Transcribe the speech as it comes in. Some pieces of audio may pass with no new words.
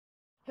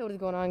Hey, what is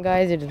going on,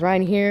 guys? It is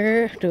Ryan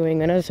here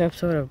doing another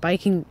episode of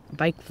bike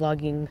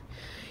vlogging,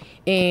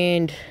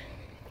 and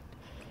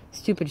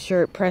stupid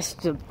shirt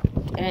pressed the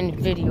end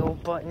video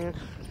button.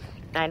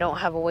 I don't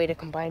have a way to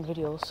combine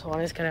videos, so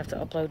I'm just gonna have to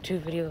upload two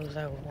videos.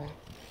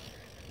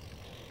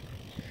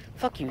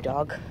 Fuck you,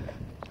 dog.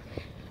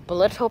 But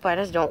let's hope I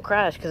just don't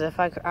crash, because if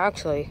I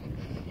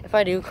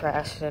do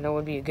crash, then it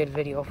would be a good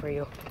video for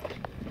you.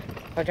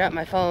 If I drop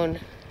my phone,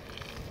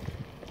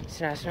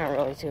 it's not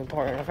really too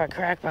important. If I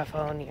crack my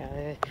phone,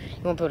 yeah, you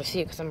won't be able to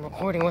see it because I'm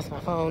recording with my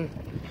phone.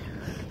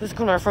 This is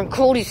going to our friend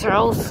Cody's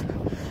house.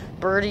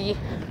 Birdie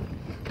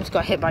just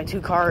got hit by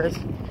two cars.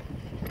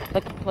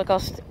 Look how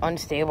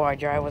unstable I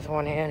drive with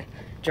one hand.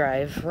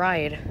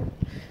 Ride.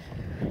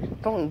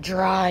 Don't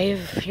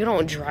drive. You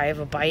don't drive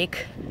a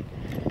bike.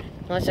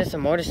 Unless it's a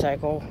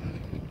motorcycle.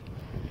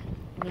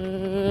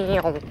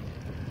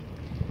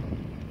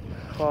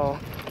 Well,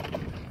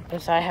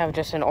 since I have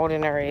just an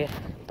ordinary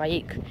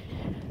bike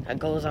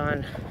that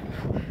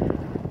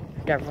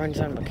runs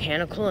on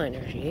mechanical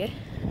energy,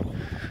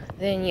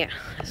 then yeah,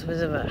 this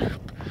was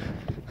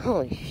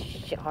holy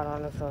shit, hold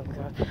on,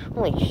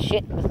 holy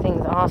shit, this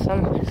thing's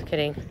awesome. Just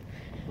kidding.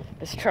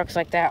 There's trucks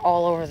like that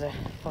all over the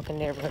fucking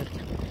neighborhood.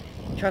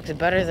 Trucks are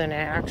better than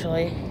that,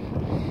 actually.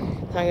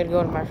 So I'm gonna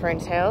go to my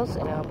friend's house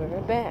and I'll be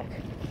right back.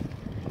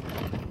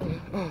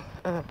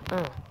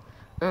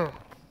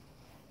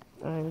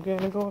 I'm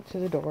gonna go up to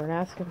the door and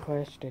ask a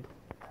question.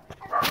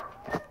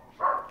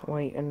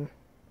 Waiting.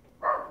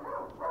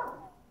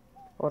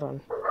 Hold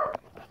on.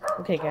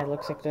 Okay, guys,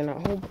 looks like they're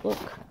not home. Look.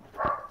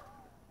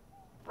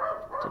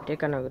 It's a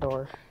dick on the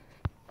door.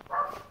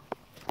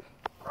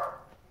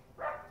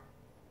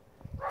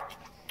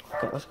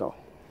 Okay, let's go.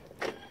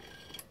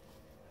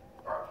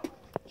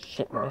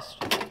 Shit,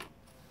 missed.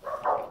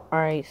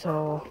 Alright,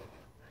 so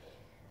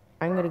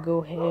I'm gonna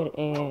go ahead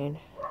and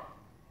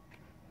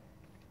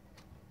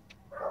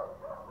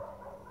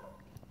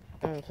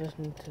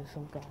listen to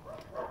some guy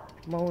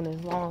mowing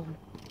his lawn.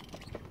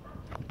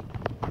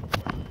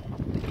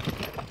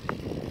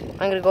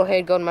 I'm gonna go ahead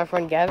and go to my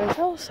friend Gavin's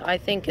house. I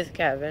think it's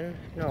Gavin.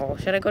 No,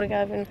 should I go to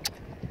Gavin?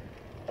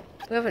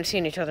 We haven't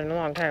seen each other in a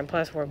long time,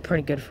 plus we're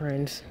pretty good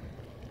friends.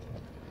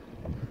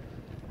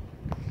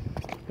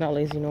 Not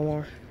lazy no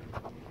more.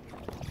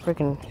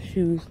 Freaking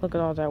shoes. Look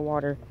at all that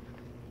water.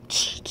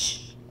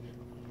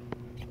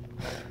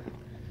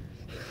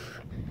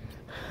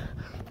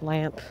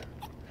 Lamp.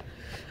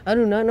 I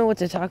do not know what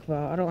to talk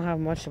about. I don't have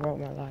much about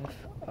my life.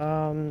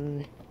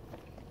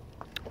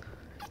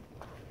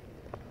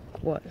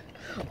 What?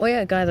 Oh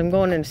yeah, guys, I'm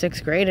going in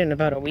 6th grade in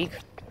about a week.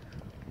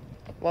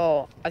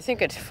 Well, I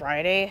think it's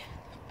Friday.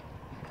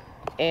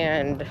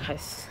 And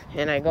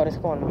I go to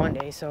school on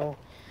Monday, so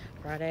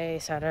Friday,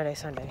 Saturday,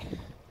 Sunday.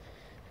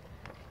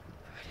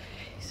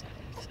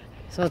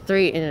 So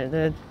in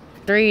the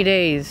 3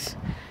 days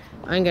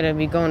I'm gonna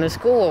be going to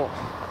school.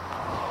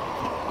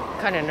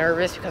 Kind of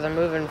nervous because I'm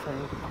moving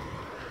from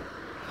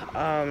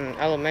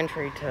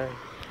elementary to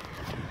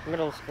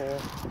middle school.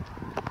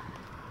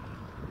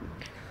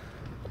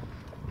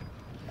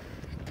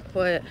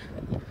 But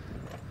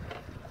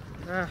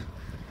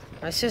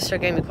my sister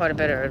gave me quite a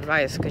bit of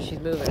advice because she's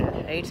moving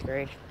in 8th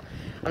grade.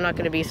 I'm not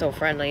going to be so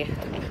friendly.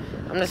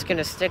 I'm just going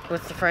to stick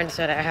with the friends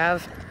that I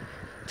have.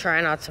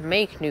 Try not to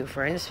make new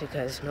friends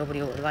because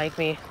nobody would like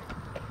me.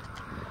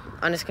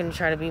 I'm just going to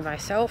try to be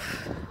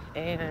myself,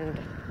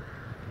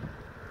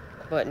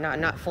 but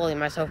not fully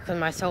myself, because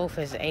myself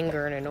is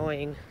anger and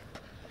annoying.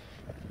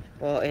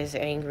 Well, is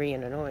angry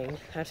and annoying.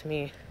 That's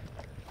me.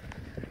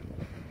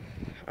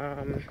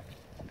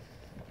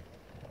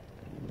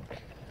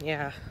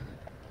 Yeah.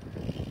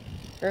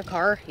 There's a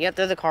car? Yep,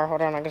 there's a car.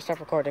 Hold on, I'm gonna stop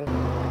recording.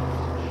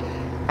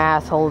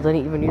 Asshole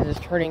didn't even use his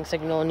turning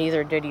signal,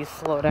 neither did he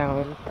slow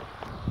down.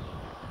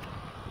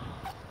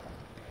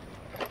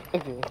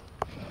 Okay.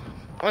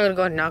 I'm gonna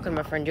go ahead and knock on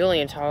my friend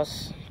Julian's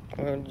house.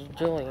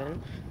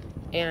 Julian.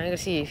 And I'm gonna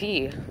see if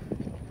he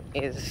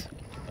is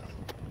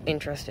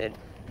interested.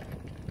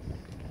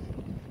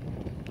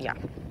 Yeah.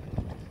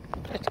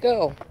 Let's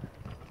go.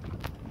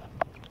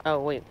 Oh,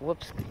 wait,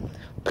 whoops.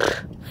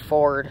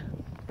 Ford.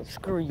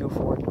 Screw you,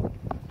 Ford.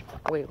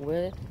 Wait,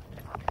 what?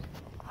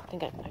 I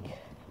think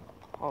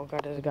oh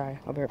god, there's a guy.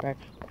 I'll be right back.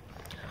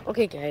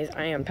 Okay, guys,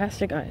 I am past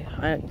the guy.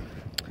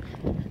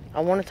 I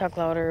want to talk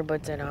louder,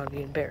 but then I would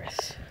be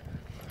embarrassed.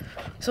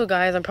 So,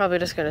 guys, I'm probably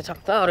just gonna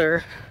talk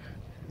louder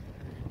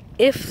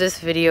if this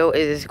video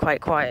is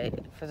quite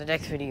quiet for the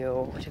next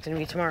video, which is gonna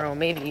be tomorrow,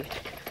 maybe.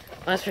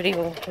 Last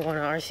video, one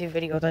RC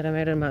video that I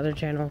made on my other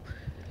channel.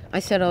 I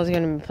said I was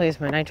gonna replace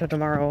my nitro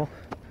tomorrow.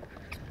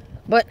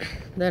 But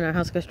then our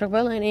house got struck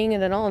by lightning,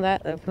 and then all of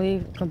that, I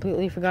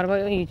completely forgot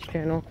about each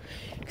channel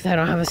because I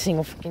don't have a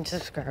single fucking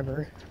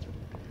subscriber.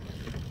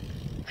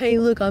 Hey,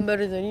 look, I'm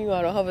better than you.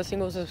 I don't have a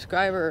single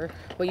subscriber,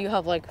 but you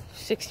have like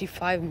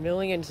 65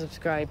 million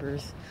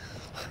subscribers.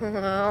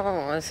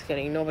 Oh, just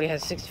kidding. Nobody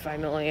has 65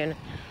 million.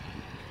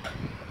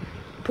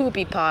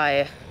 Poopy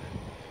Pie.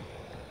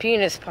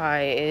 Penis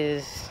Pie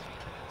is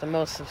the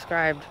most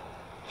subscribed.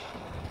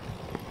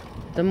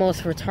 The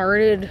most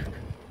retarded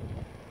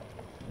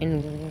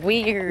and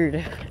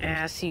weird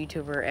ass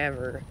YouTuber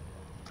ever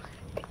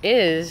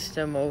is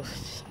the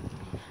most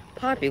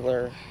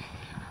popular.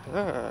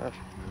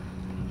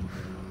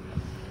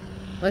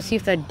 Let's see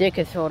if that dick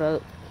is filled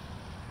up.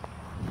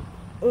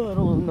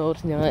 Oh, no,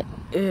 it's not.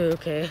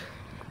 Okay.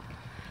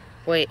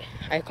 Wait,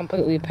 I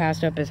completely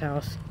passed up his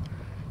house.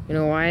 You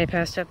know why I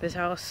passed up his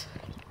house?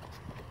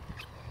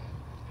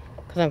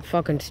 Because I'm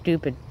fucking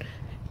stupid.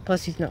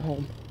 Plus, he's not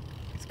home.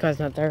 This guy's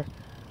not there.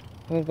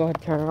 I'm gonna go ahead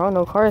and turn around.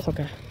 No cars?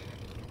 Okay.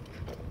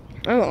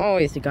 I'm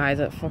always the guy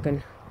that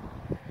fucking...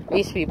 I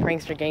used to be a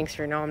prankster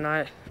gangster. Now I'm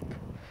not.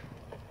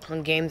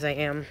 On games I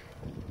am.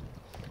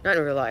 Not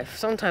in real life.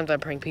 Sometimes I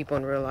prank people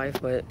in real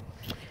life, but...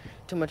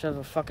 Too much of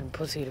a fucking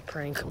pussy to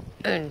prank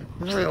in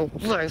real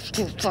life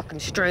to fucking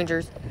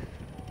strangers.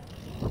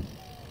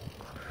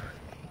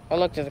 I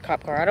looked at the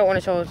cop car. I don't want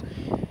to show...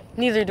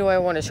 Neither do I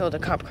want to show the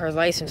cop car's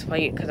license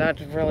plate, because that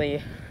would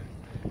really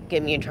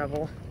get me in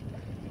trouble.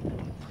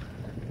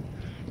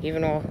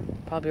 Even though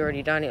I've probably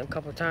already done it a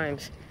couple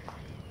times.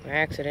 By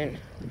accident.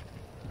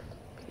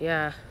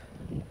 Yeah.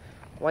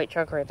 White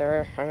truck right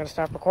there. I'm going to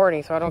stop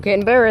recording so I don't get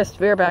embarrassed.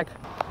 Be right back.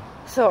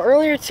 So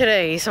earlier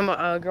today, some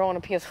girl on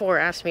a PS4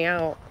 asked me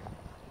out.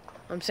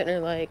 I'm sitting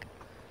there like,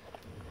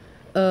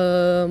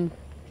 how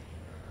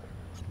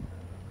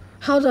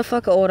the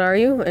fuck old are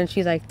you? And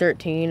she's like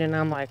 13, and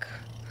I'm like,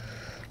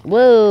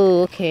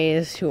 whoa, okay,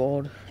 it's too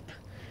old.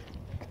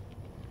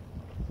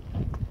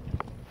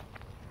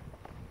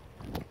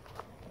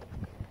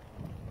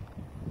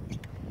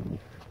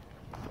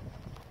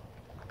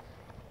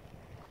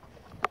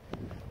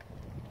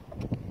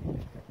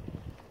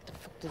 What the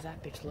fuck is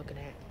that bitch looking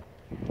at?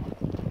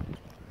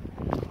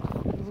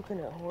 You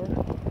looking at whore?